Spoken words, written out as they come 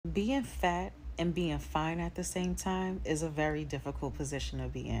Being fat and being fine at the same time is a very difficult position to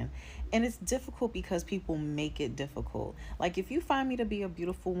be in. And it's difficult because people make it difficult. Like, if you find me to be a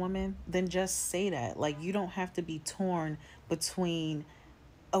beautiful woman, then just say that. Like, you don't have to be torn between,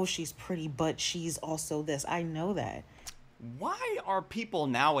 oh, she's pretty, but she's also this. I know that. Why are people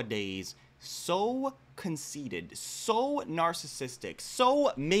nowadays so conceited, so narcissistic,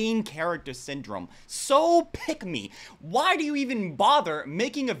 so main character syndrome, so pick me? Why do you even bother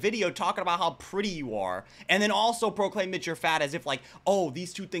making a video talking about how pretty you are and then also proclaim that you're fat as if like, oh,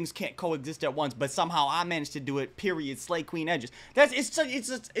 these two things can't coexist at once, but somehow I managed to do it, period, slay queen edges.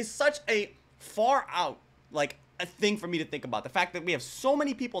 It's such a far out, like, a thing for me to think about. The fact that we have so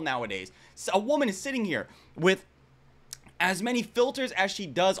many people nowadays, a woman is sitting here with as many filters as she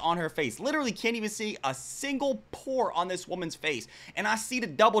does on her face. Literally can't even see a single pore on this woman's face. And I see the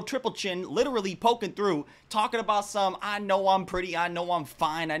double, triple chin literally poking through, talking about some, I know I'm pretty, I know I'm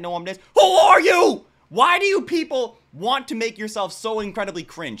fine, I know I'm this. Who are you? Why do you people want to make yourself so incredibly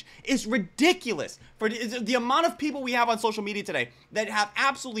cringe? It's ridiculous. For the amount of people we have on social media today that have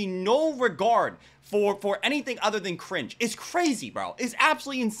absolutely no regard for anything other than cringe. It's crazy, bro. It's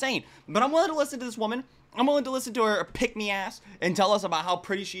absolutely insane. But I'm willing to listen to this woman. I'm willing to listen to her pick-me ass and tell us about how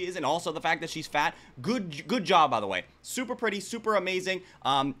pretty she is and also the fact that she's fat. Good job, by the way. Super pretty, super amazing.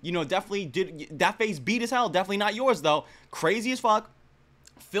 You know, definitely did that face beat as hell. Definitely not yours, though. Crazy as fuck.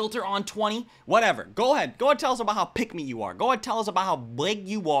 Filter on 20, whatever. Go ahead tell us about how pick-me you are. Go ahead, tell us about how big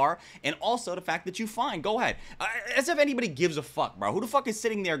you are, and also the fact that you fine. Go ahead. As if anybody gives a fuck, bro. Who the fuck is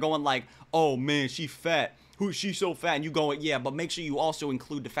sitting there going like, oh man, she fat. She's so fat, and you going, yeah, but make sure you also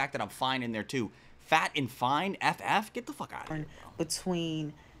include the fact that I'm fine in there too. Fat and fine, FF? Get the fuck out of here, bro.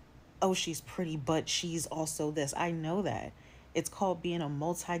 Between, oh, she's pretty, but she's also this. I know that. It's called being a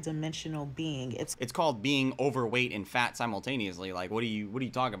multi-dimensional being. It's called being overweight and fat simultaneously. Like, what are you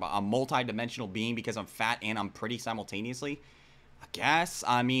talking about? A multi-dimensional being because I'm fat and I'm pretty simultaneously? I guess.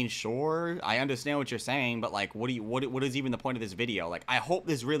 I mean, sure. I understand what you're saying, but like, what is even the point of this video? Like, I hope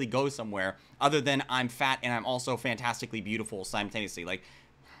this really goes somewhere other than I'm fat and I'm also fantastically beautiful simultaneously. Like,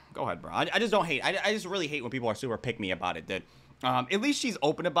 go ahead, bro. I just don't hate. I just really hate when people are super pick me about it, dude. At least she's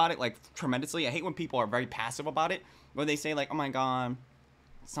open about it, like, tremendously. I hate when people are very passive about it. When they say, like, oh my god,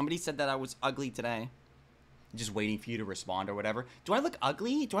 somebody said that I was ugly today. Just waiting for you to respond or whatever. Do I look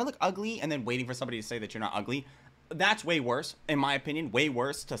ugly? Do I look ugly? And then waiting for somebody to say that you're not ugly. That's way worse, in my opinion. Way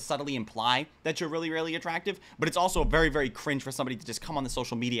worse to subtly imply that you're really, really attractive. But it's also very, very cringe for somebody to just come on the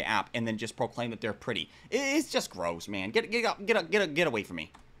social media app and then just proclaim that they're pretty. It's just gross, man. Get away from me.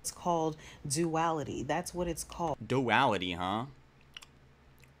 It's called duality. That's what it's called. Duality, huh?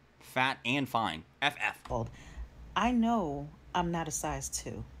 Fat and fine. FF. I know I'm not a size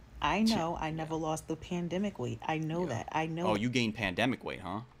 2. I know I never lost the pandemic weight. I know that. I know. Oh, you gained pandemic weight,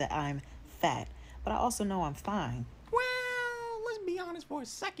 huh? That I'm fat. But I also know I'm fine. Well, let's be honest for a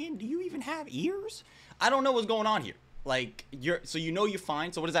second. Do you even have ears? I don't know what's going on here. Like, so you know you're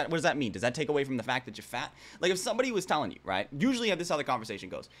fine. So what does that mean? Does that take away from the fact that you're fat? Like, if somebody was telling you, right? Usually how this other conversation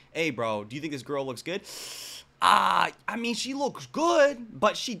goes. Hey, bro, do you think this girl looks good? I mean, she looks good,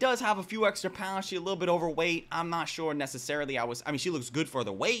 but she does have a few extra pounds. She's a little bit overweight. I'm not sure necessarily I mean, she looks good for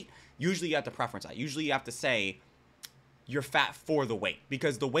the weight. Usually you have to preference that. Usually you have to say you're fat for the weight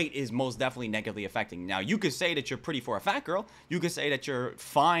because the weight is most definitely negatively affecting. Now, you could say that you're pretty for a fat girl. You could say that you're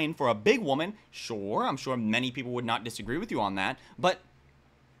fine for a big woman. Sure, I'm sure many people would not disagree with you on that, but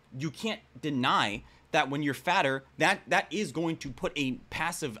you can't deny that when you're fatter, that is going to put a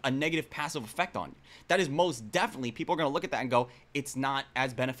negative passive effect on you. That is most definitely, people are going to look at that and go, it's not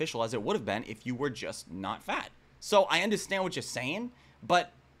as beneficial as it would have been if you were just not fat. So I understand what you're saying,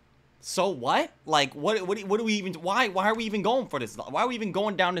 but so what? Like, what do we even, why are we even going for this? Why are we even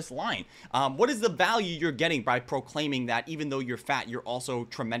going down this line? What is the value you're getting by proclaiming that even though you're fat, you're also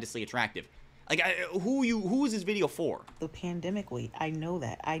tremendously attractive? Like, who is this video for? The pandemic weight. I know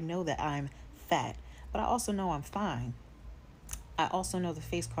that. I know that I'm fat. But I also know I'm fine. I also know the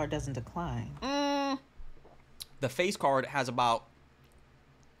face card doesn't decline. The face card has about...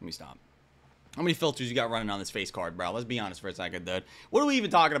 Let me stop. How many filters you got running on this face card, bro? Let's be honest for a second, dude. What are we even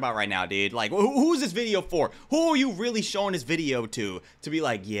talking about right now, dude? Like, who's this video for? Who are you really showing this video to? To be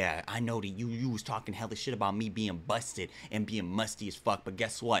like, yeah, I know that you was talking hella shit about me being busted and being musty as fuck, but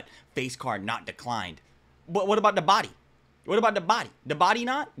guess what? Face card not declined. But what about the body? What about the body? The body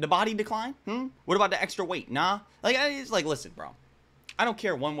not? The body decline? What about the extra weight? Nah? Like, it's like, listen, bro. I don't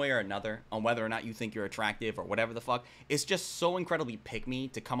care one way or another on whether or not you think you're attractive or whatever the fuck. It's just so incredibly pick me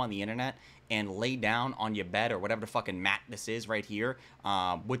to come on the internet and lay down on your bed or whatever the fucking mat this is right here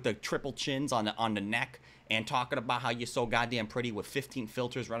with the triple chins on the neck and talking about how you're so goddamn pretty with 15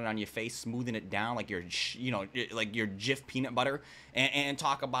 filters running on your face, smoothing it down like you're, you know, like your Jif peanut butter, and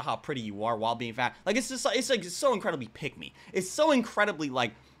talk about how pretty you are while being fat. Like, it's just, it's like so incredibly pick me. It's so incredibly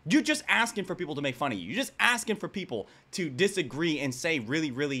like, you're just asking for people to make fun of you. You're just asking for people to disagree and say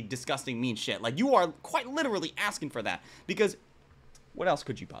really, really disgusting, mean shit. Like, you are quite literally asking for that, because what else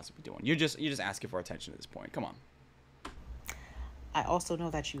could you possibly be doing? You're just asking for attention at this point. Come on. I also know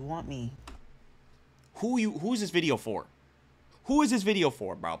that you want me. Who's this video for? Who is this video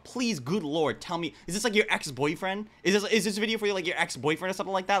for, bro? Please, good lord, tell me. Is this like your ex-boyfriend? Is this video for you, like your ex-boyfriend or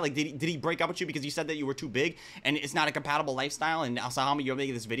something like that? Like, did he break up with you because you said that you were too big and it's not a compatible lifestyle, and somehow you're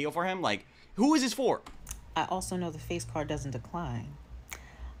making this video for him? Like, who is this for? I also know the face card doesn't decline.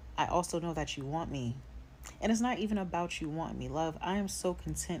 I also know that you want me. And it's not even about you want me, love. I am so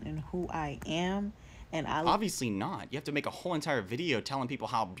content in who I am. And obviously not. You have to make a whole entire video telling people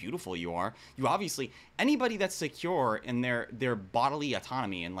how beautiful you are. You obviously, anybody that's secure in their bodily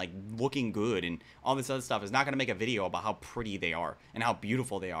autonomy and like looking good and all this other stuff is not going to make a video about how pretty they are and how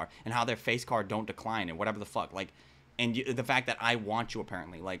beautiful they are and how their face card don't decline and whatever the fuck. Like, and the fact that I want you,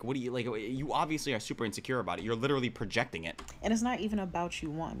 apparently, like, what do you, like, you obviously are super insecure about it. You're literally projecting it. And it's not even about you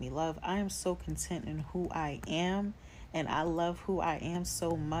want me, love. I am so content in who I am. And I love who I am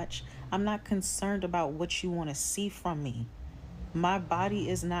so much. I'm not concerned about what you want to see from me. My body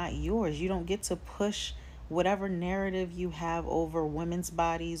is not yours. You don't get to push whatever narrative you have over women's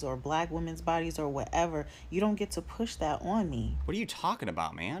bodies or black women's bodies or whatever. You don't get to push that on me. What are you talking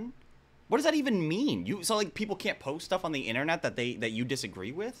about, man? What does that even mean? So like people can't post stuff on the internet that you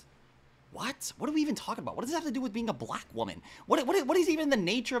disagree with? What? What are we even talking about? What does that have to do with being a black woman? What is even the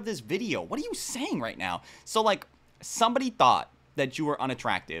nature of this video? What are you saying right now? So like, somebody thought that you were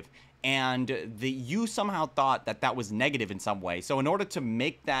unattractive, and you somehow thought that that was negative in some way. So in order to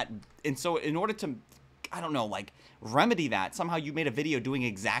make that, in order to, I don't know, like remedy that, somehow you made a video doing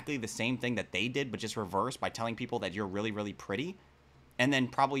exactly the same thing that they did, but just reversed by telling people that you're really, really pretty, and then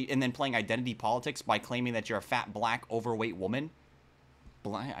playing identity politics by claiming that you're a fat, black, overweight woman.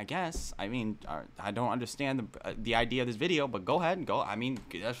 I guess. I mean, I don't understand the idea of this video, but go ahead and go. I mean,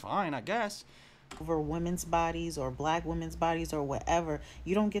 that's fine, I guess. Over women's bodies or black women's bodies or whatever.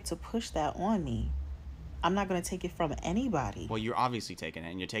 You don't get to push that on me. I'm not going to take it from anybody. Well, you're obviously taking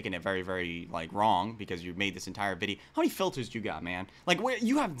it, and you're taking it very, very, like, wrong, because you made this entire video. How many filters do you got, man? Like, where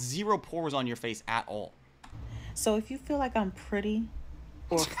you have 0 pores on your face at all. So if you feel like I'm pretty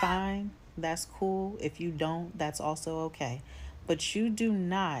or fine, that's cool. If you don't, that's also okay. But you do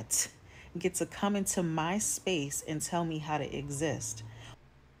not get to come into my space and tell me how to exist.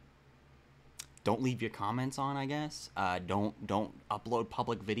 Don't leave your comments on, I guess. Don't upload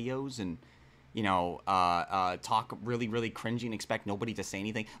public videos and, you know, talk really, really cringy and expect nobody to say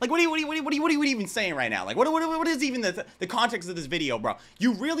anything. Like, what are you even saying right now? Like, what is even the context of this video, bro?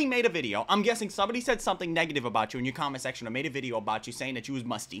 You really made a video. I'm guessing somebody said something negative about you in your comment section or made a video about you saying that you was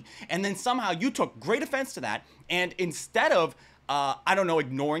musty, and then somehow you took great offense to that, and instead of I don't know,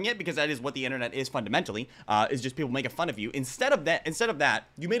 ignoring it, because that is what the internet is fundamentally, is just people making fun of you. Instead of that,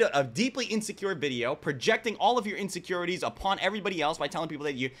 you made a deeply insecure video projecting all of your insecurities upon everybody else by telling people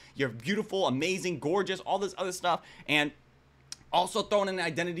that you're beautiful, amazing, gorgeous, all this other stuff, and also throwing in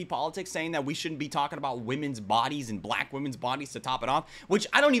identity politics, saying that we shouldn't be talking about women's bodies and black women's bodies to top it off, which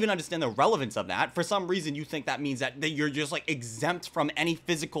I don't even understand the relevance of that. For some reason, you think that means that you're just like exempt from any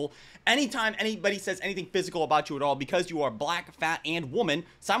physical, anytime anybody says anything physical about you at all, because you are black, fat, and woman,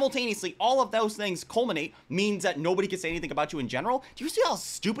 simultaneously, all of those things culminate means that nobody can say anything about you in general. Do you see how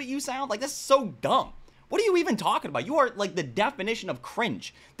stupid you sound? Like, that's so dumb. What are you even talking about? You are like the definition of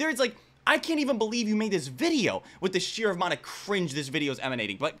cringe. There's like, I can't even believe you made this video with the sheer amount of cringe this video is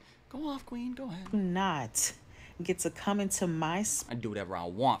emanating. But go off, queen. Go ahead. Do not get to come into my I do whatever I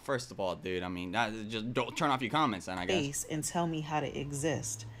want. First of all, dude. I mean, just don't turn off your comments then, I guess. and tell me how to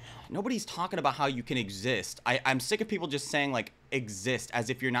exist. Nobody's talking about how you can exist. I'm sick of people just saying, like, exist as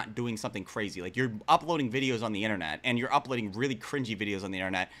if you're not doing something crazy. Like, you're uploading videos on the internet, and you're uploading really cringy videos on the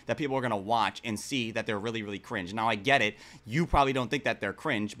internet that people are going to watch and see that they're really, really cringe. Now, I get it. You probably don't think that they're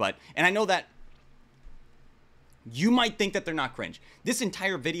cringe, but... And I know that you might think that they're not cringe. This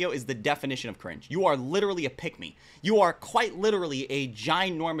entire video is the definition of cringe. You are literally a pick-me. You are quite literally a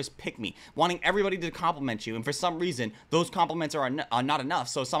ginormous pick-me, wanting everybody to compliment you, and for some reason, those compliments are not enough,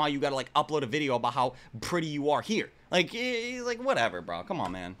 so somehow you gotta, like, upload a video about how pretty you are here. Like whatever, bro. Come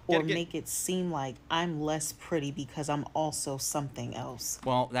on, man. or make it seem like I'm less pretty because I'm also something else.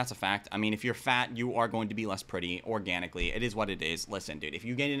 Well, that's a fact. I mean, if you're fat, you are going to be less pretty organically. It is what it is. Listen, dude, if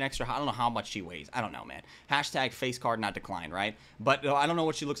you gain an extra, I don't know how much she weighs. I don't know, man. Hashtag face card not decline, right? But I don't know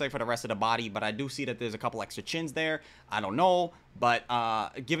what she looks like for the rest of the body, but I do see that there's a couple extra chins there. I don't know. But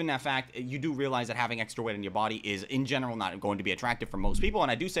given that fact, you do realize that having extra weight in your body is, in general, not going to be attractive for most people.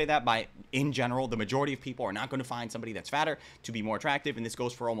 And I do say that by, in general, the majority of people are not going to find somebody that's fatter to be more attractive. And this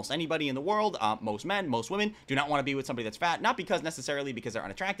goes for almost anybody in the world. Most men, most women do not want to be with somebody that's fat. Not because necessarily because they're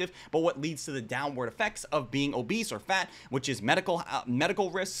unattractive, but what leads to the downward effects of being obese or fat, which is medical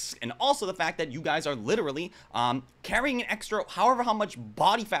risks. And also the fact that you guys are literally carrying an extra, however how much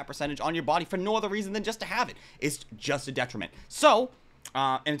body fat percentage on your body for no other reason than just to have it. It's just a detriment. So,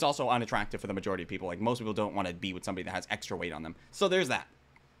 and it's also unattractive for the majority of people. Like, most people don't want to be with somebody that has extra weight on them. So there's that.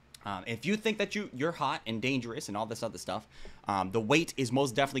 If you think that you're hot and dangerous and all this other stuff, the weight is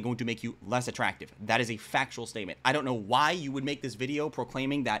most definitely going to make you less attractive. That is a factual statement. I don't know why you would make this video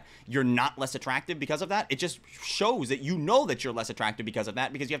proclaiming that you're not less attractive because of that. It just shows that you know that you're less attractive because of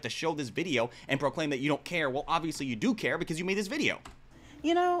that, because you have to show this video and proclaim that you don't care. Well, obviously you do care because you made this video.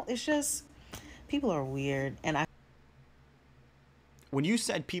 You know, it's just, people are weird, and When you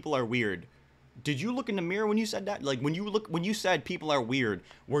said people are weird, did you look in the mirror when you said that? Like, when you said people are weird,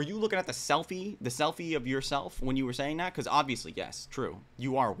 were you looking at the selfie of yourself when you were saying that? Because obviously, yes, true.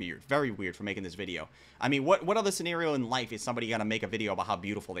 You are weird. Very weird for making this video. I mean, what other scenario in life is somebody gonna make a video about how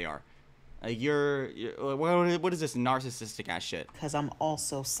beautiful they are? Like, what is this narcissistic ass shit? because I'm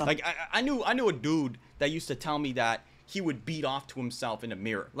also something. Like, I knew a dude that used to tell me that he would beat off to himself in the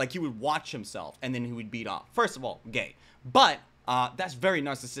mirror. Like, he would watch himself and then he would beat off. First of all, gay. But that's very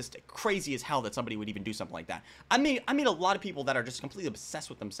narcissistic. Crazy as hell that somebody would even do something like that. I mean a lot of people that are just completely obsessed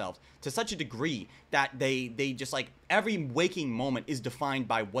with themselves to such a degree that they just, like, every waking moment is defined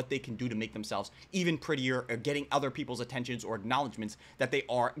by what they can do to make themselves even prettier, or getting other people's attentions or acknowledgments that they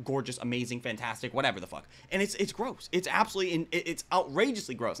are gorgeous, amazing, fantastic, whatever the fuck. And it's gross. It's absolutely, it's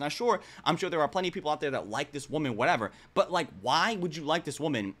outrageously gross. Now, sure, I'm sure there are plenty of people out there that like this woman, whatever. But, like, why would you like this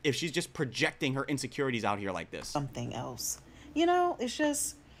woman if she's just projecting her insecurities out here like this? Something else. You know, it's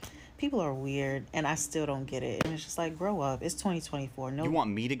just, people are weird, and I still don't get it. And it's just like, grow up. It's 2024. No, You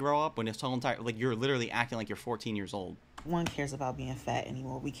want me to grow up when this whole entire, like, you're literally acting like you're 14 years old. one cares about being fat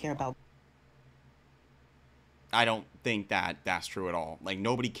anymore. We care about. I don't think that that's true at all. Like,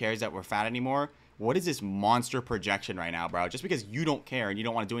 nobody cares that we're fat anymore. What is this monster projection right now, bro? Just because you don't care and you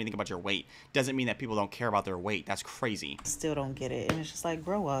don't want to do anything about your weight doesn't mean that people don't care about their weight. That's crazy. Still don't get it. And it's just like,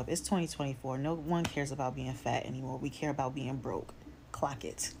 grow up. It's 2024. No one cares about being fat anymore. We care about being broke. Clock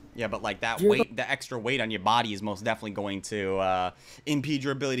it. Yeah, but, like, that weight, the extra weight on your body is most definitely going to impede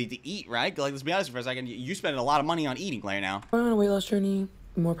your ability to eat, right? Like, let's be honest for a second. You spend a lot of money on eating right now. On a weight loss journey,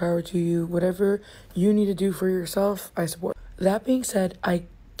 more power to you. Whatever you need to do for yourself, I support. That being said, I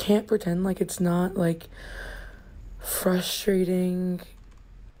can't pretend like it's not, like, frustrating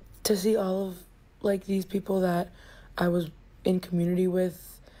to see all of, like, these people that I was in community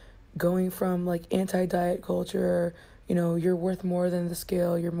with going from, like, anti-diet culture, you know, you're worth more than the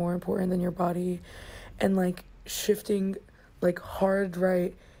scale, you're more important than your body, and, like, shifting, like, hard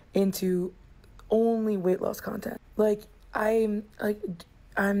right into only weight loss content. Like, I'm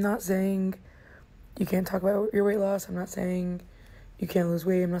not saying you can't talk about your weight loss. I'm not saying you can't lose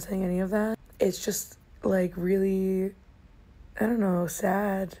weight. I'm not saying any of that. It's just, like, really, I don't know,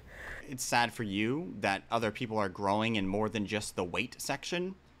 sad. It's sad for you that other people are growing in more than just the weight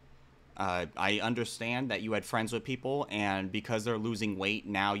section. I understand that you had friends with people, and because they're losing weight,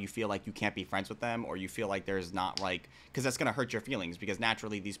 now you feel like you can't be friends with them, or you feel like there's not, like, because that's going to hurt your feelings, because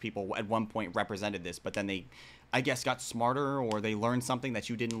naturally these people at one point represented this, but then they, I guess, got smarter, or they learned something that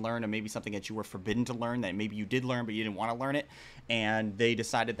you didn't learn, or maybe something that you were forbidden to learn that maybe you did learn, but you didn't want to learn it, and they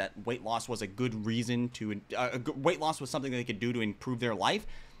decided that weight loss was a good reason to, weight loss was something that they could do to improve their life,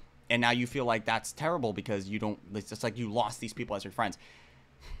 and now you feel like that's terrible because you don't, it's just like you lost these people as your friends.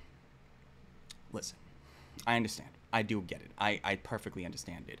 Listen, I understand. I do get it. I perfectly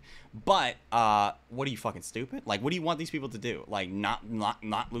understand it. But what are you, fucking stupid? Like, what do you want these people to do? Like, not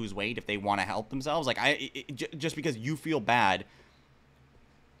lose weight if they want to help themselves? Like, just because you feel bad.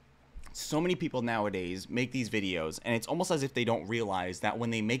 So many people nowadays make these videos, and it's almost as if they don't realize that when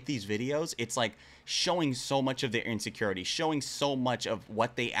they make these videos, it's like showing so much of their insecurity, showing so much of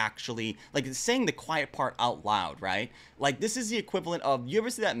what they actually, like, saying the quiet part out loud, right? Like, this is the equivalent of, you ever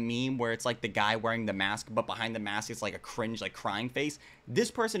see that meme where it's like the guy wearing the mask, but behind the mask it's like a cringe, like, crying face?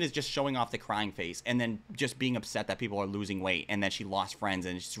 This person is just showing off the crying face and then just being upset that people are losing weight and that she lost friends,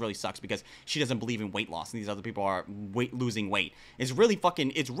 and it just really sucks because she doesn't believe in weight loss and these other people are losing weight. It's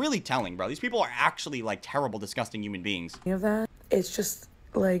really telling, bro. These people are actually like terrible, disgusting human beings. Any of that, it's just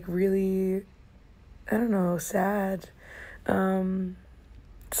like really, I don't know, sad.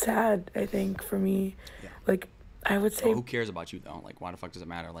 Sad, I think, for me. Yeah. Like, I would say, Well, who cares about you though? Like, why the fuck does it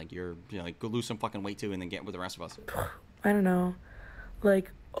matter? Like, you're like, go lose some fucking weight too and then get with the rest of us. I don't know,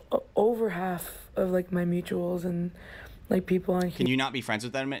 like over half of like my mutuals and like people on here. Can you not be friends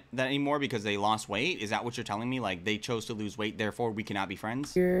with them that anymore because they lost weight? Is that what you're telling me? Like, they chose to lose weight, therefore we cannot be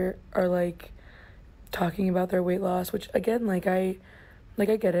friends? Here are like talking about their weight loss, which again, like I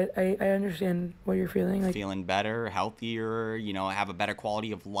get it. I understand what you're feeling. Like, feeling better, healthier, you know, have a better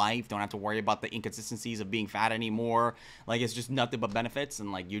quality of life, don't have to worry about the inconsistencies of being fat anymore. Like, it's just nothing but benefits,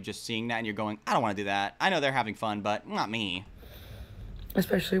 and like you're just seeing that and you're going, I don't want to do that. I know they're having fun, but not me.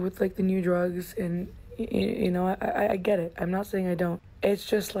 especially with like the new drugs and you know, I get it. I'm not saying I don't. It's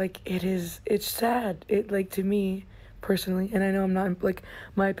just like it's sad. It, like, to me personally, and I know I'm not, like,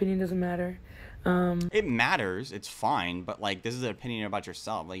 my opinion doesn't matter. It matters, it's fine, but like, this is an opinion about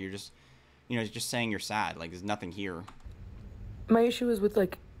yourself. Like, you're just, you know, just saying you're sad. Like, there's nothing here. My issue is with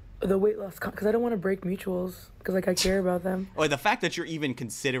like the weight loss because I don't want to break mutuals because like I care about them. Oh, the fact that you're even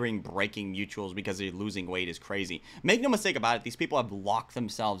considering breaking mutuals because they're losing weight is crazy. Make no mistake about it, these people have locked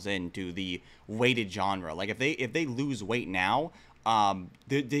themselves into weighted genre. Like, if they lose weight now,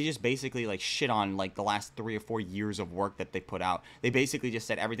 they just basically like shit on like the last 3 or 4 years of work that they put out. They basically just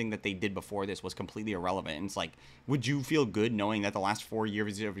said everything that they did before this was completely irrelevant. And it's like, would you feel good knowing that the last 4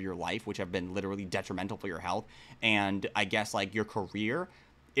 years of your life, which have been literally detrimental for your health and I guess like your career,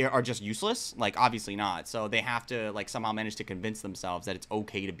 are just useless? Like, obviously not. So they have to like somehow manage to convince themselves that it's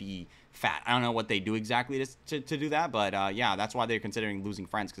okay to be fat. I don't know what they do exactly to do that, but yeah, that's why they're considering losing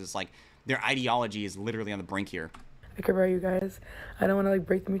friends, because it's like their ideology is literally on the brink here. I care about you guys. I don't want to like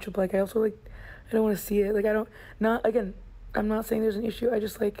break the mutual, but like I also like I don't want to see it. Like, I don't, not again, I'm not saying there's an issue. I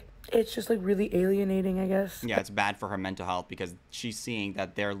just like, it's just like really alienating, I guess. Yeah, it's bad for her mental health because she's seeing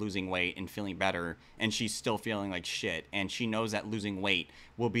that they're losing weight and feeling better, and she's still feeling like shit, and she knows that losing weight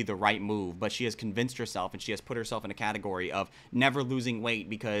will be the right move, but she has convinced herself and she has put herself in a category of never losing weight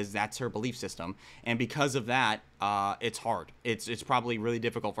because that's her belief system, and because of that, it's hard. It's probably really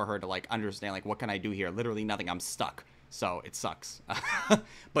difficult for her to like understand, like, what can I do here? Literally nothing. I'm stuck. So it sucks.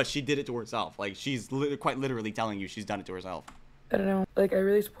 But she did it to herself. Like, she's quite literally telling you she's done it to herself. I don't know. Like, I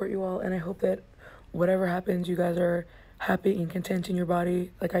really support you all, and I hope that whatever happens, you guys are happy and content in your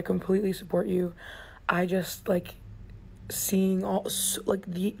body. Like, I completely support you. I just, like, seeing all, like,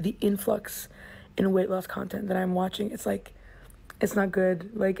 the influx in weight loss content that I'm watching, it's, like, it's not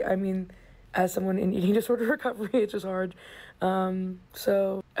good. Like, I mean, as someone in eating disorder recovery, it's just hard.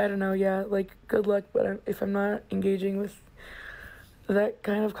 So, I don't know, yeah, like, good luck, but if I'm not engaging with that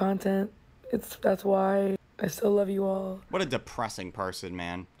kind of content, that's why. I still love you all. What a depressing person,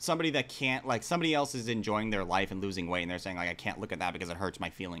 man. Somebody that can't, like, somebody else is enjoying their life and losing weight, and they're saying, like, I can't look at that because it hurts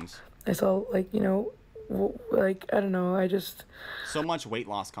my feelings. I saw, like, you know, like, I don't know, I just... So much weight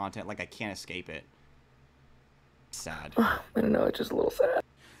loss content, like, I can't escape it. Sad. I don't know, it's just a little sad.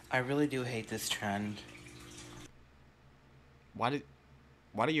 I really do hate this trend. Why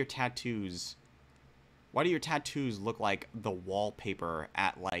do your tattoos look like the wallpaper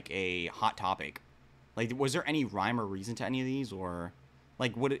at, like, a Hot Topic? Like, was there any rhyme or reason to any of these, or,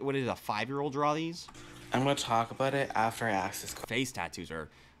 like, what did a 5-year-old draw these? I'm gonna talk about it after I ask this Face tattoos are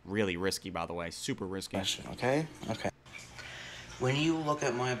really risky, by the way. Super risky. question, okay? Okay. When you look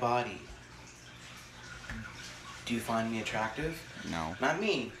at my body, do you find me attractive? No. Not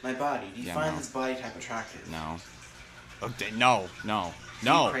me, my body. Do you Yeah, find no. this body type attractive? No. Okay, no. Do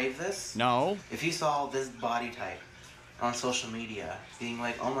you crave this? No. If you saw this body type on social media, being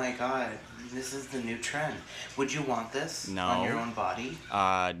like, oh my god, this is the new trend, would you want this on your own body?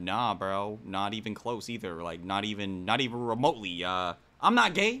 Nah, bro. Not even close either. Like, not even remotely. I'm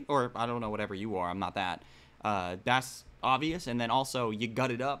not gay, or I don't know, whatever you are. I'm not that. That's obvious. And then also, you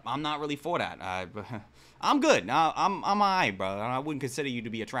gut it up. I'm not really for that. I'm good. I'm alright, bro. I wouldn't consider you to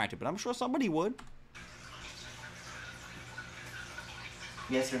be attractive, but I'm sure somebody would.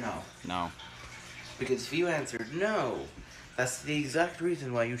 Yes or no? No. Because if you answered no, that's the exact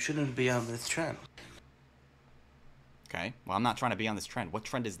reason why you shouldn't be on this trend. Okay. Well, I'm not trying to be on this trend. What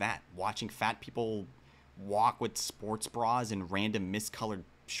trend is that? Watching fat people walk with sports bras and random miscolored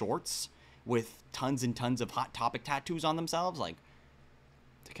shorts with tons and tons of Hot Topic tattoos on themselves? Like,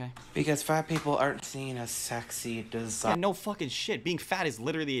 Okay. Because fat people aren't seen as sexy, Yeah, no fucking shit. Being fat is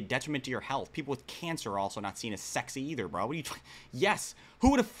literally a detriment to your health. People with cancer are also not seen as sexy either, bro. What are you Yes.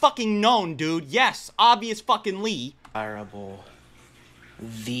 Who would have fucking known, dude? Yes. Obvious fucking Lee. desirable.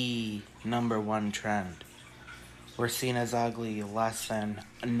 The #1 trend. We're seen as ugly, less than,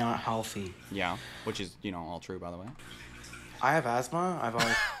 not healthy. Yeah, which is, you know, all true, by the way. I have asthma. I've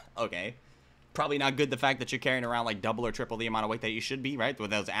always... Okay. Probably not good the fact that you're carrying around like double or triple the amount of weight that you should be, right?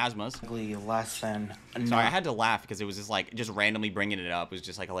 With those asthmas. Ugly, less than... Sorry, I had to laugh because it was just like, just randomly bringing it up. It was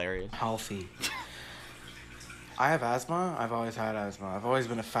just like hilarious. Healthy. I have asthma. I've always had asthma. I've always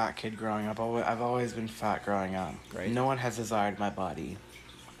been a fat kid growing up. I've always been fat growing up. Great. No one has desired my body.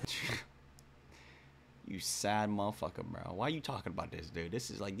 You sad motherfucker, bro. Why are you talking about this, dude? This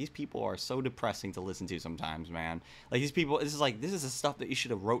is like, these people are so depressing to listen to sometimes, man. Like, these people, this is the stuff that you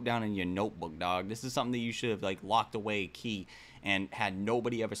should have wrote down in your notebook, dog. This is something that you should have, like, locked away, key, and had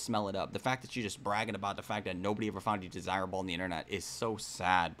nobody ever smell it up. The fact that you're just bragging about the fact that nobody ever found you desirable on the internet is so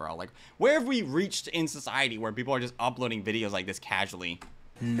sad, bro. Like, where have we reached in society where people are just uploading videos like this casually?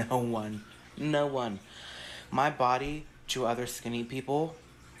 No one. No one. My body to other skinny people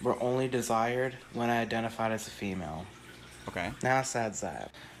were only desired when I identified as a female. Okay. Now sad's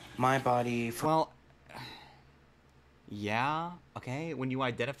that. My body... Well, yeah, okay. When you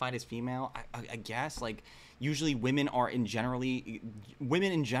identified as female, I guess, like, usually women in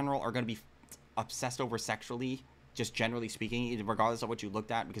general are going to be obsessed over sexually, just generally speaking, regardless of what you looked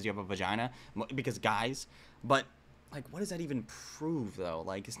at, because you have a vagina, because guys, but... Like, what does that even prove, though?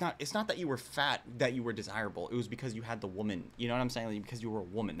 Like, it's not that you were fat that you were desirable. It was because you had the woman. You know what I'm saying? Like, because you were a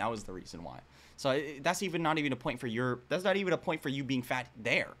woman. That was the reason why. So that's not even a point for you being fat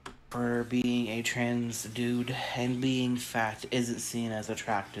there. For being a trans dude and being fat isn't seen as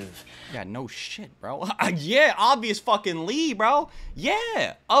attractive. Yeah, no shit, bro. Yeah, obvious fucking Lee, bro.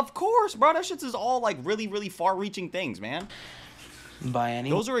 Yeah, of course, bro. That shit's is all, like, really, really far-reaching things, man. By any...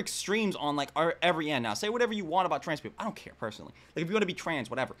 Those are extremes on, like, every end. Now, say whatever you want about trans people. I don't care, personally. Like, if you want to be trans,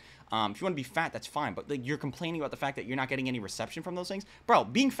 whatever. If you want to be fat, that's fine. But, like, you're complaining about the fact that you're not getting any reception from those things. Bro,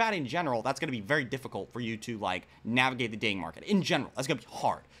 being fat in general, that's going to be very difficult for you to, like, navigate the dating market. In general, that's going to be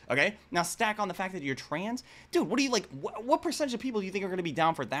hard, okay? Now, stack on the fact that you're trans. Dude, what do you, like, what percentage of people do you think are going to be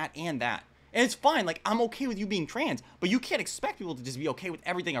down for that and that? And it's fine, like, I'm okay with you being trans, but you can't expect people to just be okay with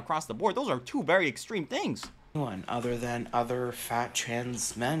everything across the board. Those are two very extreme things. One other than other fat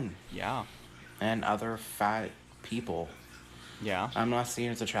trans men. Yeah. And other fat people. Yeah. I'm not seen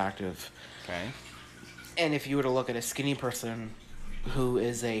as attractive. Okay. And if you were to look at a skinny person who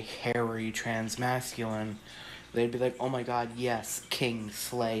is a hairy trans masculine, they'd be like, oh my god, yes, king,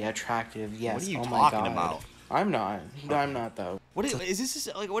 slay, attractive, yes, what are you oh talking my god. about? I'm not. I'm not, though. What is this?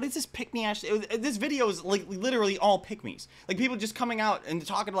 Like, what is this pick me? Actually, this video is like literally all pick me's. Like people just coming out and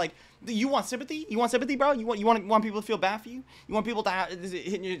talking like, you want sympathy? You want sympathy, bro? You want people to feel bad for you? You want people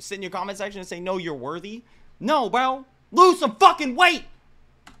to sit in your comment section and say, no, you're worthy? No, bro. Lose some fucking weight.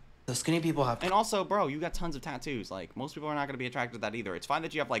 The skinny people have... And also, bro, you got tons of tattoos. Like, most people are not going to be attracted to that either. It's fine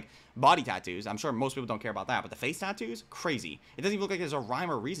that you have, like, body tattoos. I'm sure most people don't care about that. But the face tattoos? Crazy. It doesn't even look like there's a rhyme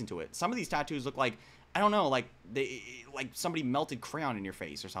or reason to it. Some of these tattoos look like, I don't know, like somebody melted crayon in your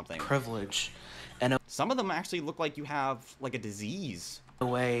face or something. Privilege. And some of them actually look like you have, like, a disease. A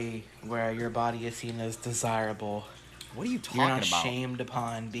way where your body is seen as desirable. What are you talking about? You're not shamed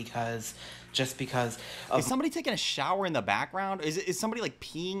upon because... Just because of... Is somebody taking a shower in the background? Is somebody, like,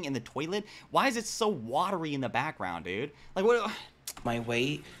 peeing in the toilet? Why is it so watery in the background, dude? Like, what... My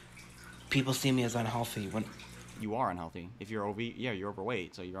weight, people see me as unhealthy when... You are unhealthy. If you're you're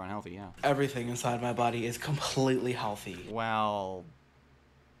overweight, so you're unhealthy, yeah. Everything inside my body is completely healthy. Well...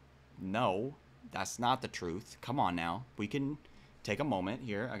 No. That's not the truth. Come on now. We can... Take a moment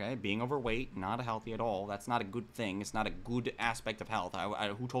here, okay? Being overweight, not healthy at all. That's not a good thing. It's not a good aspect of health.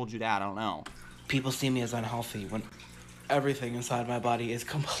 Who told you that? I don't know. People see me as unhealthy when everything inside my body is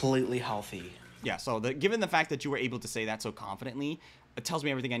completely healthy. Yeah, so given the fact that you were able to say that so confidently, it tells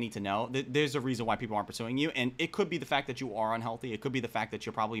me everything I need to know. There's a reason why people aren't pursuing you, and it could be the fact that you are unhealthy. It could be the fact that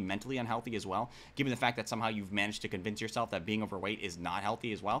you're probably mentally unhealthy as well, given the fact that somehow you've managed to convince yourself that being overweight is not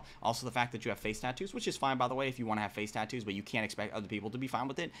healthy as well. Also, the fact that you have face tattoos, which is fine, by the way, if you want to have face tattoos, but you can't expect other people to be fine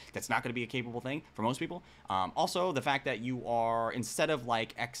with it. That's not going to be a capable thing for most people. Also, the fact that you are, instead of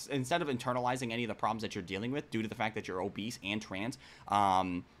internalizing any of the problems that you're dealing with due to the fact that you're obese and trans,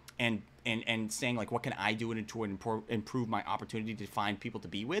 and saying, like, what can I do to improve my opportunity to find people to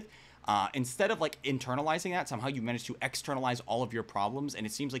be with? Instead of, like, internalizing that, somehow you manage to externalize all of your problems, and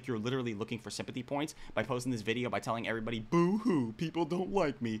it seems like you're literally looking for sympathy points by posting this video, by telling everybody, boo-hoo, people don't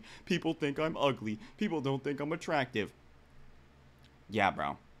like me, people think I'm ugly, people don't think I'm attractive. Yeah,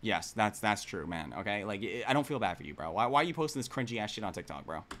 bro. Yes, that's true, man. Okay, like I don't feel bad for you, bro. Why are you posting this cringy ass shit on TikTok,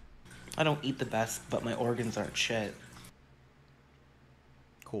 bro? I don't eat the best, but my organs aren't shit.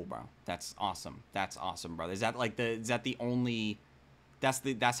 Cool, bro. That's awesome. That's awesome, brother. Is that like is that the only?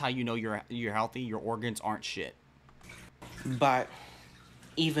 That's how you know you're healthy. Your organs aren't shit. But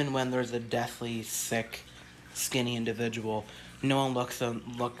even when there's a deathly sick, skinny individual, no one looks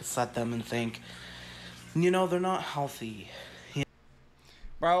at them and think, you know, they're not healthy.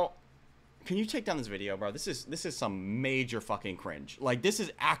 Bro, can you take down this video, bro? This is some major fucking cringe. Like, this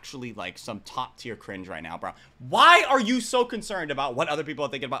is actually like some top tier cringe right now, bro. Why are you so concerned about what other people are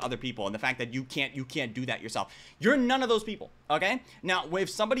thinking about other people and the fact that you can't do that yourself? You're none of those people, okay? Now, if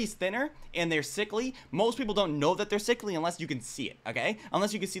somebody's thinner and they're sickly, most people don't know that they're sickly unless you can see it, okay?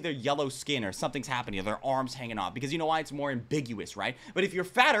 Unless you can see their yellow skin or something's happening or their arms hanging off, because you know why? It's more ambiguous, right? But if you're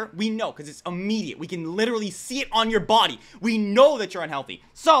fatter, we know because it's immediate. We can literally see it on your body. We know that you're unhealthy.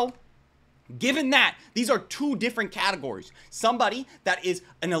 So, given that, these are two different categories. Somebody that is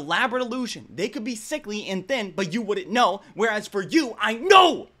an elaborate illusion. They could be sickly and thin, but you wouldn't know. Whereas for you, I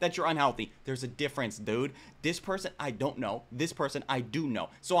know that you're unhealthy. There's a difference, dude. This person, I don't know. This person, I do know.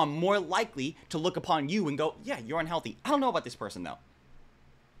 So I'm more likely to look upon you and go, yeah, you're unhealthy. I don't know about this person, though.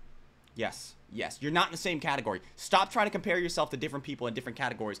 Yes, you're not in the same category. Stop trying to compare yourself to different people in different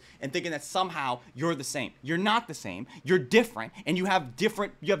categories and thinking that somehow you're the same. You're not the same. You're different, and you have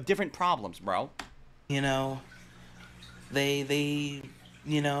different problems, bro. You know, they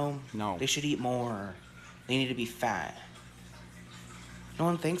No. they should eat more. They need to be fat. No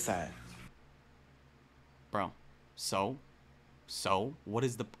one thinks that. Bro. So what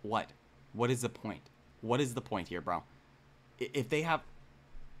is the what? What is the point? What is the point here, bro?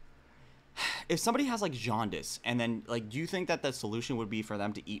 If somebody has like jaundice and then like, do you think that the solution would be for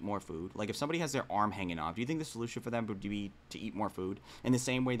them to eat more food? Like if somebody has their arm hanging off, do you think the solution for them would be to eat more food? In the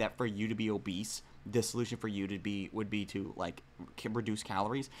same way that for you to be obese, the solution for you would be to like reduce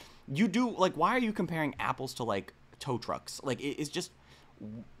calories. You do like, why are you comparing apples to like tow trucks? Like it's just,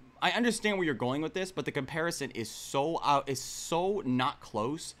 I understand where you're going with this, but the comparison is so not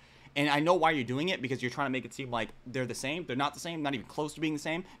close. And I know why you're doing it, because you're trying to make it seem like they're the same. They're not the same, not even close to being the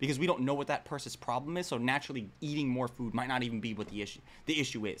same, because we don't know what that person's problem is. So naturally, eating more food might not even be what the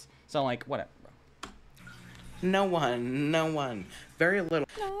issue is. So like, whatever, bro. No one. Very little.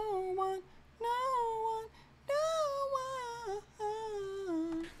 No one.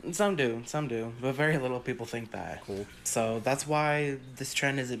 Some do, but very little people think that. Cool. So that's why this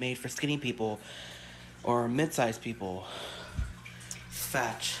trend isn't made for skinny people or mid-sized people.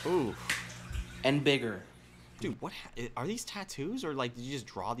 Fat. Ooh. And bigger. Dude, what are these tattoos, or like did you just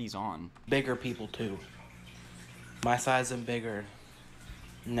draw these on? Bigger people too. My size and bigger.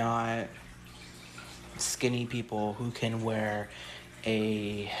 Not skinny people who can wear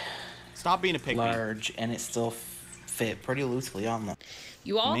a Stop being a pygmy. large and it still fit pretty loosely on them.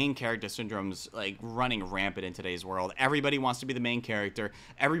 You all Main character syndrome's like running rampant in today's world. Everybody wants to be the main character.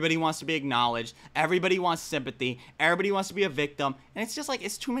 Everybody wants to be acknowledged. Everybody wants sympathy. Everybody wants to be a victim. And it's just like,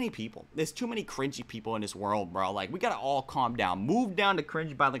 it's too many people. There's too many cringy people in this world, bro. Like, we gotta all calm down. Move down to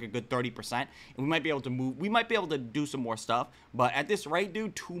cringe by like a good 30%. And we might be able to do some more stuff. But at this rate,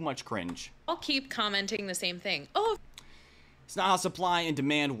 dude, too much cringe. I'll keep commenting the same thing. Oh, It's not how supply and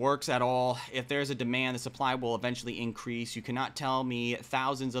demand works at all. If there's a demand, the supply will eventually increase. You cannot tell me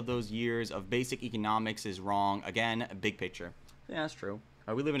thousands of those years of basic economics is wrong. Again, big picture. Yeah, that's true.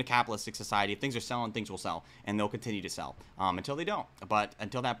 We live in a capitalistic society. If things are selling, things will sell. And they'll continue to sell until they don't. But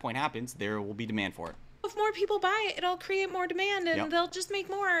until that point happens, there will be demand for it. if more people buy it, it'll create more demand and Yep. they'll just make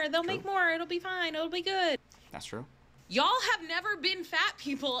more. They'll make more. It'll be fine. It'll be good. That's true. Y'all have never been fat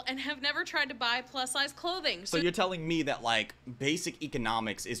people and have never tried to buy plus size clothing. So you're telling me that, like, basic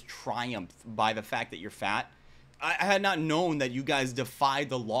economics is triumphed by the fact that you're fat? I had not known that you guys defied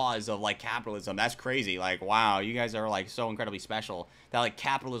the laws of, like, capitalism. That's crazy. Like, wow, you guys are, like, so incredibly special that, like,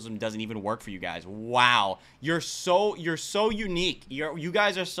 capitalism doesn't even work for you guys. Wow. You're so unique. You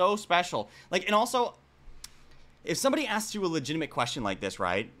guys are so special. Like, and also, if somebody asks you a legitimate question like this,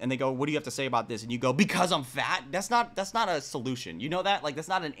 right, and they go, what do you have to say about this? And you go, because I'm fat, that's not a solution. You know that? Like, that's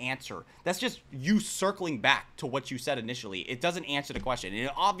not an answer. That's just you circling back to what you said initially. It doesn't answer the question. And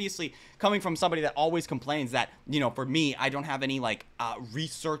obviously, coming from somebody that always complains that, you know, for me, I don't have any, like,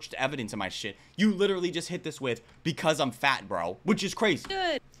 researched evidence in my shit, you literally just hit this with, because I'm fat, bro, which is crazy.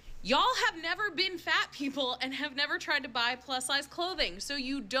 good. Y'all have never been fat people and have never tried to buy plus size clothing. So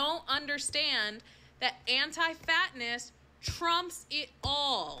you don't understand that anti-fatness trumps it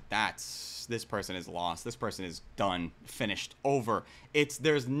all. This person is lost. This person is done, finished, over.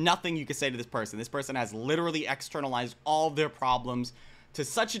 There's nothing you can say to this person. This person has literally externalized all of their problems to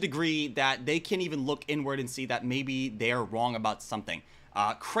such a degree that they can't even look inward and see that maybe they're wrong about something.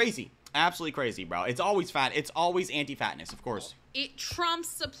 Crazy. Absolutely crazy, bro. It's always fat. It's always anti-fatness, of course. It trumps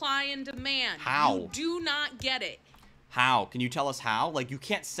supply and demand. How? You do not get it. How? Can you tell us how? Like, you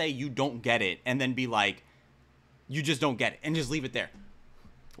can't say you don't get it and then be like, you just don't get it and just leave it there.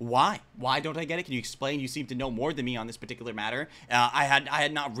 Why? Why don't I get it? Can you explain? You seem to know more than me on this particular matter. I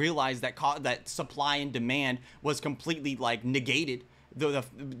had not realized that supply and demand was completely like negated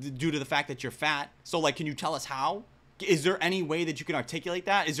due to the fact that you're fat. So like, can you tell us how? Is there any way that you can articulate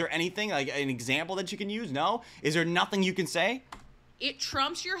that? Is there anything like an example that you can use? No? Is there nothing you can say? It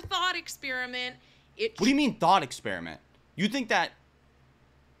trumps your thought experiment. What do you mean thought experiment? You think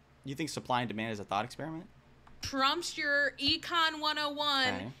supply and demand is a thought experiment? Trumps your Econ 101.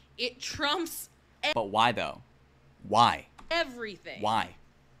 Okay. It trumps But why though? Why? everything. Why?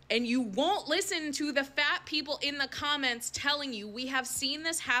 And you won't listen to the fat people in the comments telling you, we have seen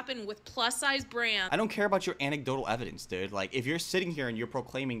this happen with plus size brands. I don't care about your anecdotal evidence, dude. Like, if you're sitting here and you're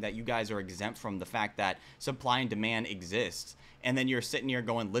proclaiming that you guys are exempt from the fact that supply and demand exists, and then you're sitting here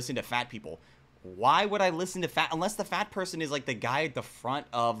going, listen to fat people. Why would I listen to unless the fat person is like the guy at the front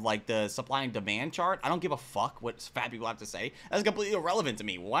of like the supply and demand chart? I don't give a fuck what fat people have to say. That's completely irrelevant to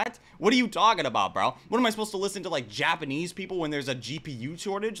me. What are you talking about, bro? What am I supposed to listen to, like Japanese people when there's a GPU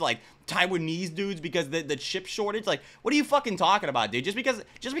shortage? Like Taiwanese dudes because the chip shortage? Like, what are you fucking talking about, dude? Just because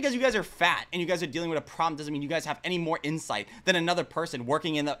you guys are fat and you guys are dealing with a problem doesn't mean you guys have any more insight than another person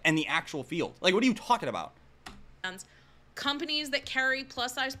working in the actual field. Like, what are you talking about? Companies that carry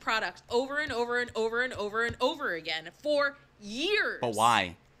plus size products over and over and over and over and over again for years. But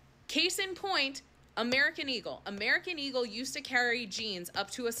why? Case in point, American Eagle. American Eagle used to carry jeans up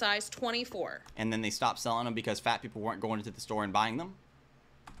to a size 24. And then they stopped selling them because fat people weren't going into the store and buying them?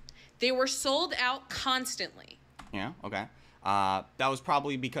 They were sold out constantly. Yeah, okay. That was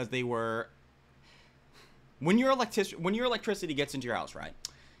probably because they were... When your electricity gets into your house, right?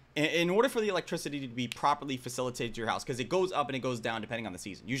 In order for the electricity to be properly facilitated to your house, because it goes up and it goes down depending on the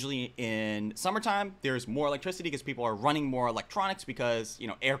season. Usually in summertime, there's more electricity because people are running more electronics because, you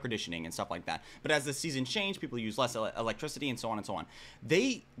know, air conditioning and stuff like that. But as the seasons change, people use less electricity and so on and so on.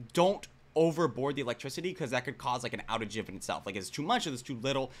 They don't overboard the electricity because that could cause like an outage in itself. Like, it's too much or it's too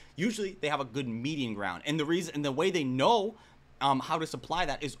little. Usually they have a good median ground. And the way they know how to supply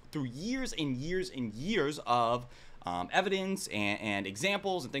that is through years and years and years of evidence and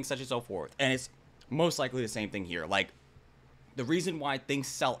examples and things such and so forth. And it's most likely the same thing here. Like, the reason why things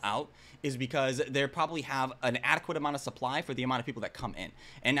sell out is because they probably have an adequate amount of supply for the amount of people that come in.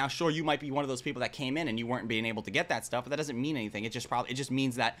 And now, sure, you might be one of those people that came in and you weren't being able to get that stuff, but that doesn't mean anything. It just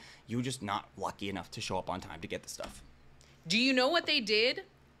means that you're just not lucky enough to show up on time to get the stuff. Do you know what they did?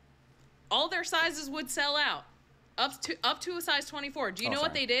 All their sizes would sell out up to a size 24. Do you know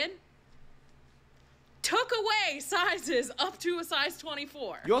what they did? Took away sizes up to a size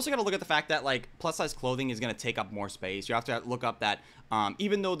 24. You also got to look at the fact that, like, plus size clothing is going to take up more space. You have to look up that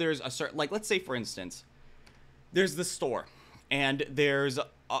even though there's a certain, like, let's say for instance, there's the store and there's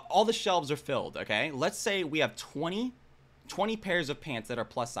all the shelves are filled. Okay, let's say we have 20 pairs of pants that are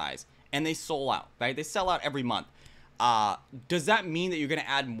plus size and they sold out, right? They sell out every month. Does that mean that you're going to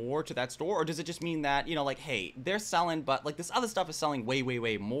add more to that store? Or does it just mean that, you know, like, hey, they're selling, but like this other stuff is selling way, way,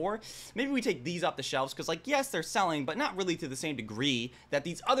 way more. Maybe we take these off the shelves because, like, yes, they're selling, but not really to the same degree that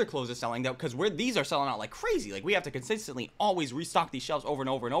these other clothes are selling, because these are selling out like crazy. Like, we have to consistently always restock these shelves over and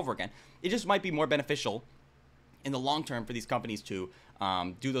over and over again. It just might be more beneficial in the long term for these companies to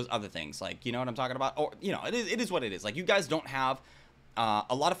do those other things. Like, you know what I'm talking about? Or, you know, it is what it is. Like, you guys don't have...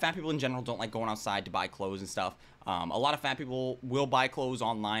 a lot of fat people in general don't like going outside to buy clothes and stuff. A lot of fat people will buy clothes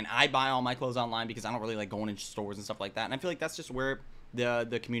online. I buy all my clothes online because I don't really like going into stores and stuff like that. And I feel like that's just where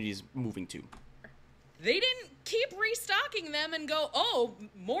the community is moving to. They didn't keep restocking them and go, oh,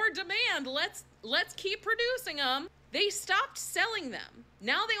 more demand. Let's keep producing them. They stopped selling them.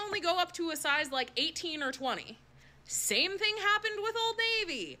 Now they only go up to a size like 18 or 20. Same thing happened with Old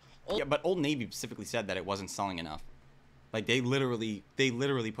Navy. Yeah, but Old Navy specifically said that it wasn't selling enough. Like, they literally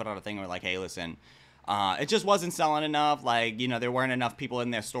put out a thing where, like, hey, listen, it just wasn't selling enough. Like, you know, there weren't enough people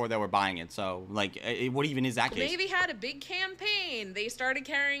in their store that were buying it. So, like, what even is that case? Navy had a big campaign. They started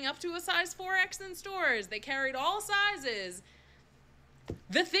carrying up to a size 4X in stores. They carried all sizes.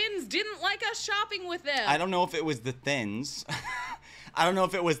 The thins didn't like us shopping with them. I don't know if it was the thins. I don't know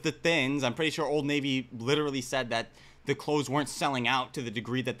if it was the thins. I'm pretty sure Old Navy literally said that the clothes weren't selling out to the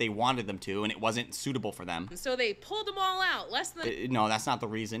degree that they wanted them to, and it wasn't suitable for them. So they pulled them all out. Less than No, that's not the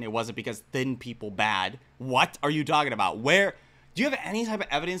reason. It wasn't because thin people bad. What are you talking about? Where? Do you have any type of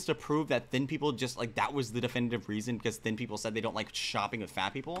evidence to prove that thin people just, like, that was the definitive reason because thin people said they don't like shopping with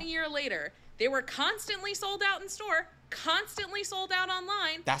fat people? a year later, they were constantly sold out in store, constantly sold out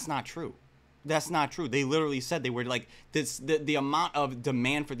online. That's not true. That's not true. They literally said they were like this. The amount of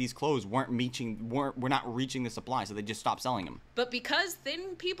demand for these clothes we're not reaching the supply, so they just stopped selling them. But because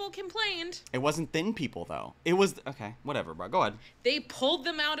thin people complained, It wasn't thin people though. It was okay. Whatever, bro. Go ahead. they pulled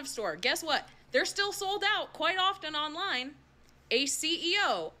them out of store. Guess what? They're still sold out quite often online. A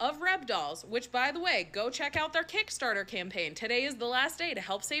CEO of Reb Dolls, which, by the way, go check out their Kickstarter campaign. Today is the last day to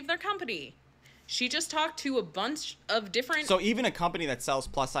help save their company. She just talked to a bunch of different... So even a company that sells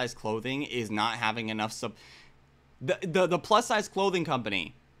plus size clothing is not having enough the plus size clothing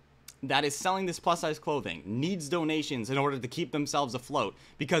company that is selling this plus size clothing needs donations in order to keep themselves afloat.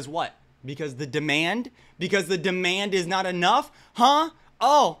 Because what? Because the demand is not enough? Huh?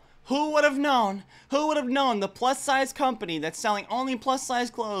 Oh, who would have known? Who would have known the plus size company that's selling only plus size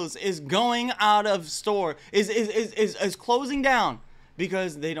clothes is going out of store, is closing down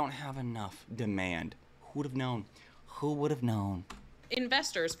because they don't have enough demand? Who would have known? Who would have known?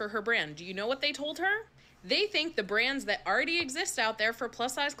 investors for her brand. Do you know what they told her? They think the brands that already exist out there for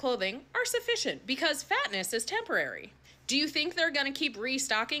plus size clothing are sufficient because fatness is temporary. Do you think they're going to keep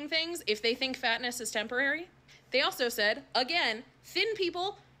restocking things if they think fatness is temporary? They also said, again, thin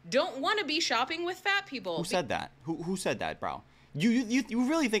people don't want to be shopping with fat people. Who said that? Who said that, bro? You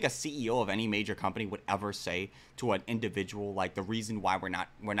really think a CEO of any major company would ever say to an individual, like, the reason why we're not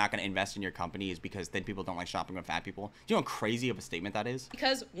going to invest in your company is because thin people don't like shopping with fat people? Do you know how crazy of a statement that is?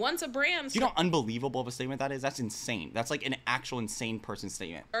 Because once a brand Do you know how unbelievable of a statement that is? That's insane. That's like an actual insane person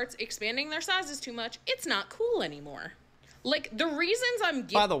statement. starts expanding their sizes too much, it's not cool anymore. Like, the reasons I'm By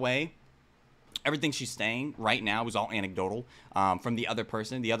giving... the way, everything she's saying right now is all anecdotal from the other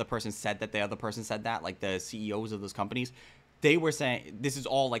person. The other person said that the other person said that, like the CEOs of those companies. They were saying this is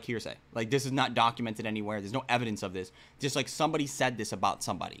all like hearsay. Like, this is not documented anywhere. There's no evidence of this. Just like somebody said this about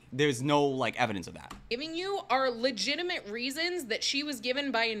somebody. There's no like evidence of that. giving you are legitimate reasons that she was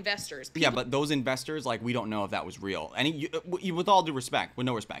given by investors. Yeah, but those investors, like, we don't know if that was real. And with all due respect, with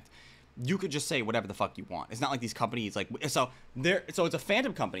no respect, you could just say whatever the fuck you want. It's not like these companies, like, so it's a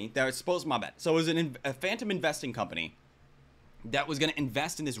phantom company that was supposed, my bad. So it was a phantom investing company that was going to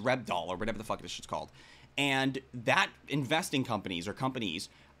invest in this Reb doll or whatever the fuck this shit's called. And that investing companies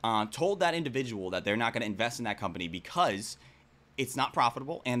told that individual that they're not going to invest in that company because it's not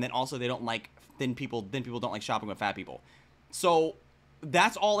profitable, and then also they don't like thin people. Thin people don't like shopping with fat people. So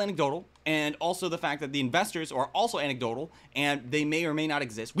that's all anecdotal, and also the fact that the investors are also anecdotal, and they may or may not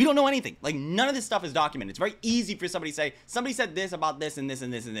exist. We don't know anything. Like, none of this stuff is documented. It's very easy for somebody to say, somebody said this about this and this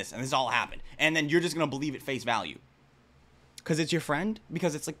and this and this, and this all happened. And then you're just going to believe it face value. Because it's your friend?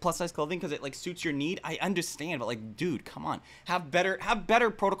 Because it's, like, plus-size clothing? Because it, like, suits your need? I understand, but, like, dude, come on. Have better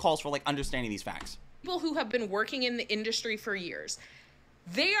protocols for, like, understanding these facts. People who have been working in the industry for years,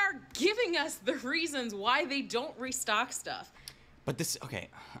 they are giving us the reasons why they don't restock stuff. But this, okay,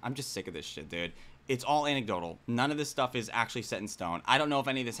 I'm just sick of this shit, dude. It's all anecdotal. None of this stuff is actually set in stone. I don't know if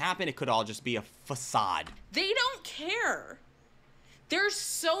any of this happened. It could all just be a facade. They don't care. There's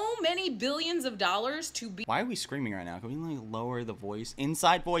so many billions of dollars to Why are we screaming right now? Can we, like, lower the voice?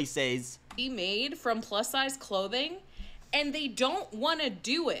 Inside voices. be made from plus size clothing, and they don't want to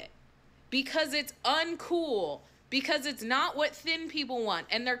do it because it's uncool, because it's not what thin people want,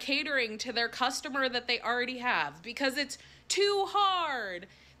 and they're catering to their customer that they already have, because it's too hard.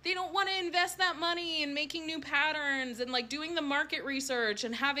 They don't want to invest that money in making new patterns and, like, doing the market research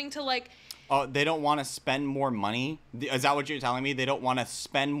and having to, like... Oh, they don't want to spend more money? Is that what you're telling me? They don't want to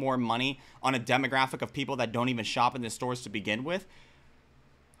spend more money on a demographic of people that don't even shop in the stores to begin with?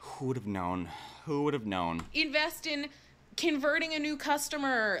 Who would have known? Who would have known? invest in converting a new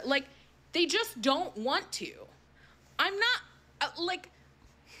customer. Like, they just don't want to. I'm not, like...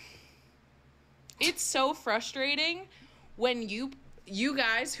 It's so frustrating when you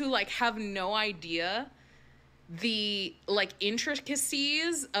guys who, like, have no idea the, like,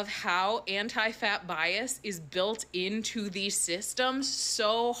 intricacies of how anti-fat bias is built into these systems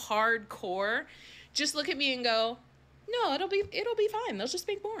so hardcore just look at me and go, no, it'll be fine. They'll just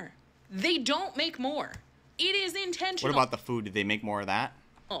make more. They don't make more. It is intentional. What about the food? Did they make more of that?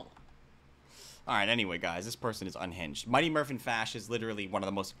 Oh. All right, anyway, guys, this person is unhinged. Mighty Murphin Fash is literally one of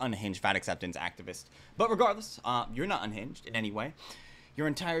the most unhinged fat acceptance activists. But regardless, you're not unhinged in any way. Your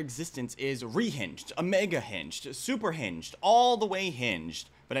entire existence is rehinged, omega hinged, super hinged, all the way hinged.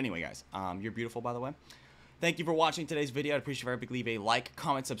 But anyway, guys, you're beautiful, by the way. Thank you for watching today's video. I'd appreciate if everybody leave a like,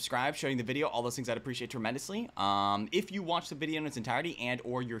 comment, subscribe, sharing the video. All those things I'd appreciate tremendously. If you watch the video in its entirety and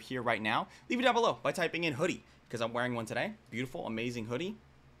or you're here right now, leave it down below by typing in hoodie, because I'm wearing one today. Beautiful, amazing hoodie.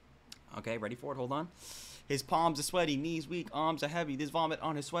 Okay, ready for it? Hold on. His palms are sweaty, knees weak, arms are heavy. There's vomit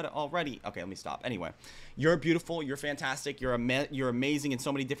on his sweater already. Okay, let me stop. Anyway, you're beautiful. You're fantastic. You're amazing in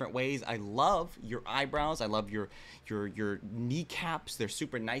so many different ways. I love your eyebrows. I love your kneecaps. They're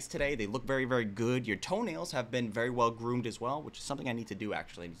super nice today. They look very, very good. Your toenails have been very well groomed as well, which is something I need to do,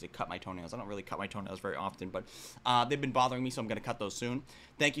 actually. I need to cut my toenails. I don't really cut my toenails very often, but they've been bothering me, so I'm going to cut those soon.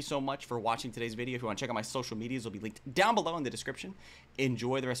 Thank you so much for watching today's video. If you want to check out my social medias, they'll be linked down below in the description.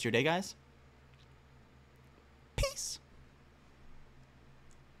 Enjoy the rest of your day, guys. Peace.